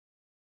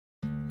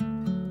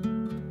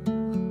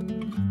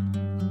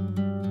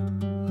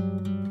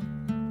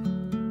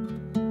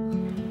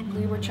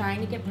were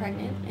trying to get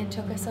pregnant. It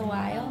took us a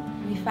while.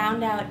 We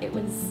found out he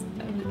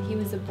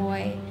was a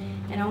boy,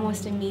 and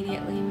almost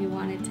immediately we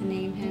wanted to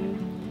name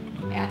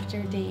him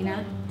after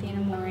Dana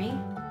Mori.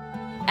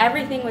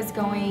 Everything was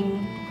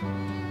going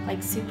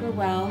like super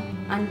well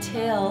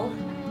until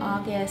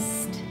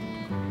August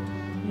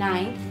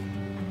 9th.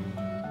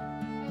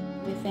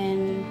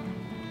 Within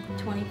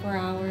 24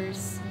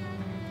 hours,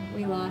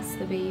 we lost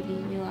the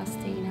baby, we lost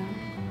Dana.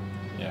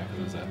 Yeah, because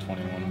it was at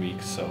 21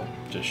 weeks, so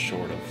just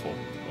short of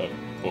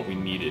what we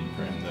needed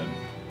for him to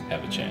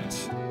have a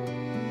chance.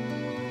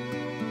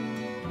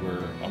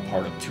 We're a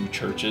part of 2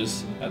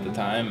 churches at the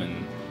time,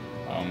 and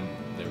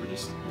we were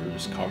just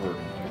covered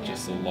with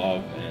just the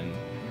love and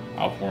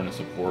outpouring of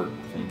support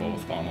from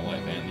both Found a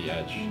Life and The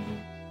Edge.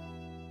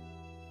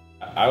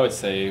 I would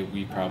say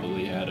we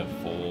probably had a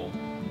full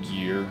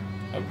year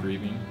of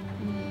grieving,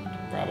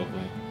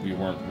 probably. We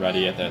weren't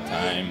ready at that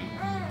time,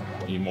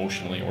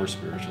 emotionally or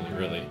spiritually,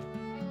 really.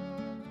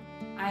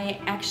 I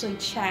actually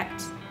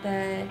checked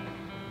the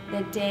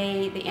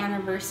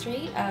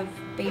anniversary of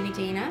baby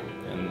Dana.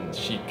 And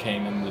she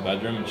came in the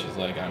bedroom and she's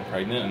like, I'm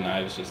pregnant, and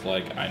I was just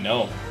like, I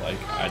know. Like,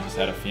 I just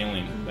had a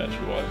feeling that she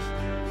was.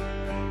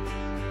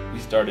 We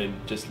started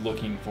just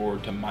looking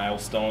forward to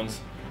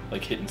milestones,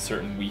 like hitting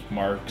certain week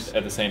marks.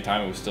 At the same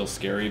time, it was still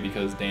scary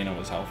because Dana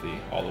was healthy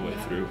all the way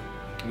through.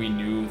 We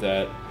knew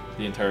that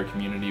the entire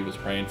community was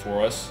praying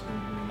for us,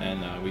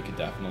 and we could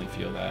definitely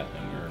feel that,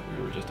 and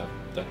we were just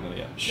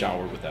definitely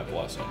showered with that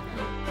blessing.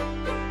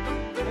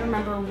 I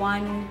remember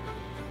one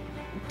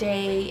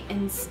day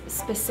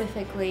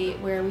specifically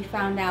where we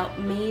found out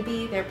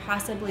maybe there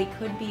possibly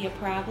could be a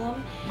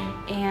problem,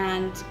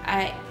 and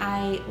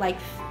I like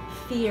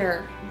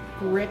fear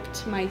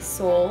gripped my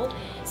soul.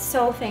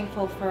 So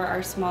thankful for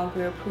our small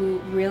group who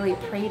really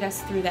prayed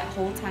us through that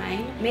whole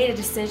time. Made a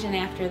decision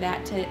after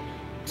that to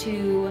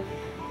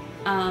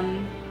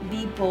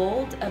be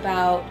bold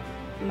about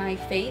my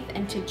faith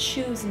and to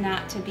choose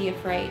not to be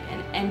afraid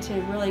and to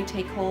really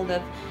take hold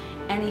of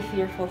any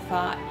fearful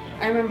thought.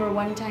 I remember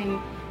one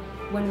time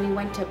when we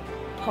went to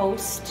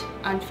post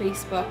on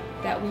Facebook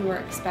that we were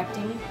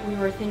expecting, we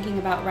were thinking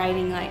about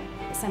writing like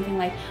something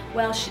like,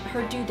 well,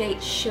 her due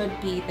date should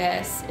be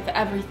this if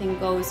everything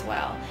goes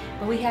well.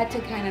 But we had to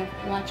kind of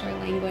watch our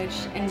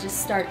language and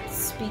just start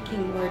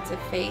speaking words of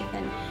faith,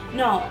 and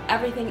no,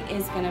 everything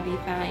is going to be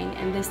fine,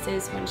 and this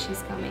is when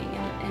she's coming,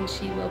 and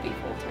she will be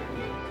full term.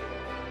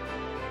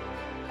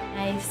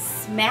 I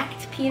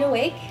smacked Pete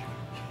awake.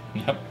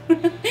 Yep.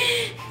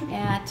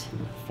 At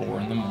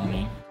 4 in the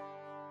morning.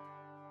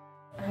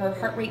 Her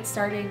heart rate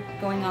started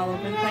going all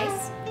over the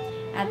place.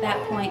 At that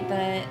point,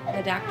 the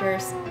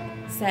doctors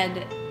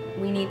said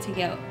we need to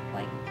go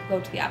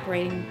to the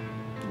operating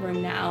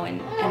room now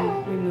and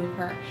remove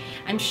her.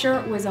 I'm sure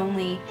it was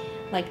only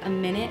like a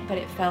minute, but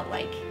it felt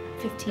like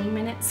 15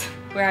 minutes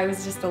where I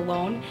was just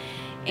alone,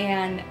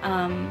 and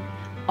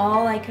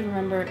all I could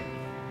remember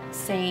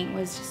saying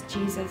was just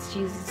Jesus,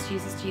 Jesus,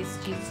 Jesus, Jesus,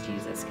 Jesus,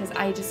 Jesus, because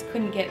I just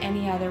couldn't get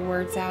any other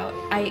words out.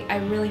 I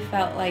really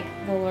felt like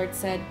the Lord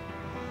said,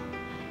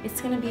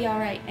 it's gonna be all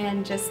right,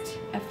 and just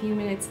a few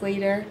minutes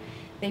later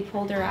they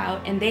pulled her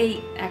out, and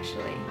they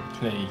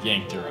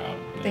yanked her out.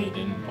 They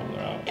didn't pull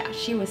her out. Yeah,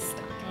 she was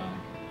stuck.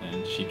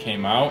 And she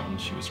came out, and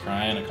she was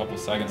crying a couple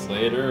seconds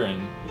later,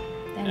 and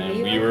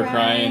we were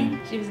crying.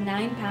 She was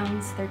 9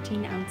 pounds,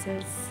 13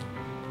 ounces,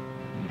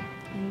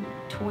 and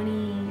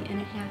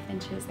 20.5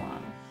 inches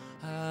long.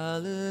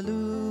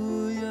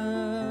 Hallelujah,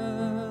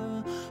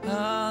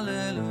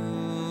 hallelujah,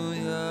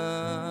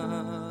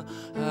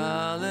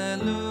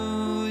 hallelujah,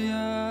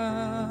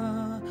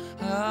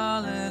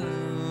 hallelujah.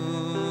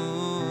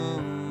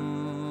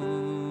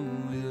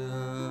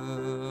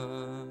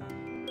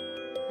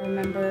 I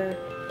remember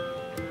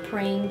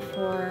praying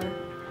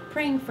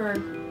for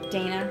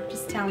Dana,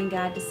 just telling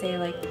God to say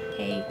like,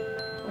 hey,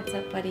 what's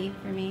up, buddy,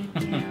 for me?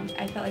 You know,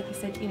 I felt like he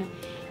said, you know,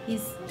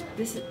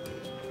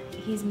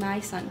 he's my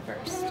son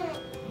first.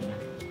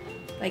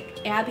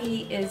 Like,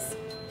 Abby is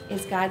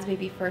God's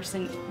baby first,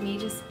 and we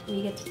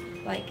get to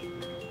like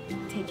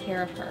take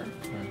care of her,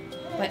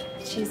 but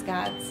she's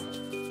God's.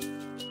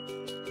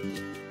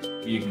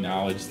 We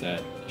acknowledge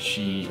that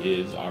she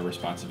is our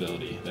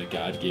responsibility, that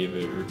God gave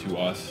her to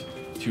us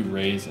to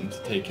raise and to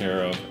take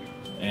care of,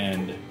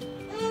 and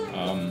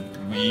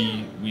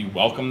we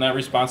welcome that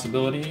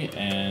responsibility,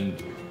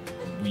 and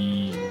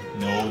we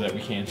know that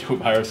we can't do it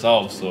by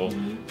ourselves, so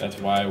that's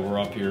why we're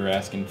up here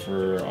asking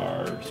for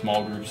our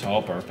small groups'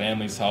 help, our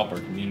families' help, our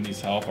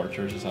community's help, our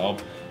church's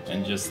help,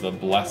 and just the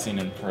blessing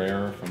and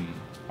prayer from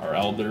our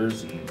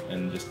elders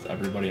and just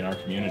everybody in our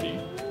community.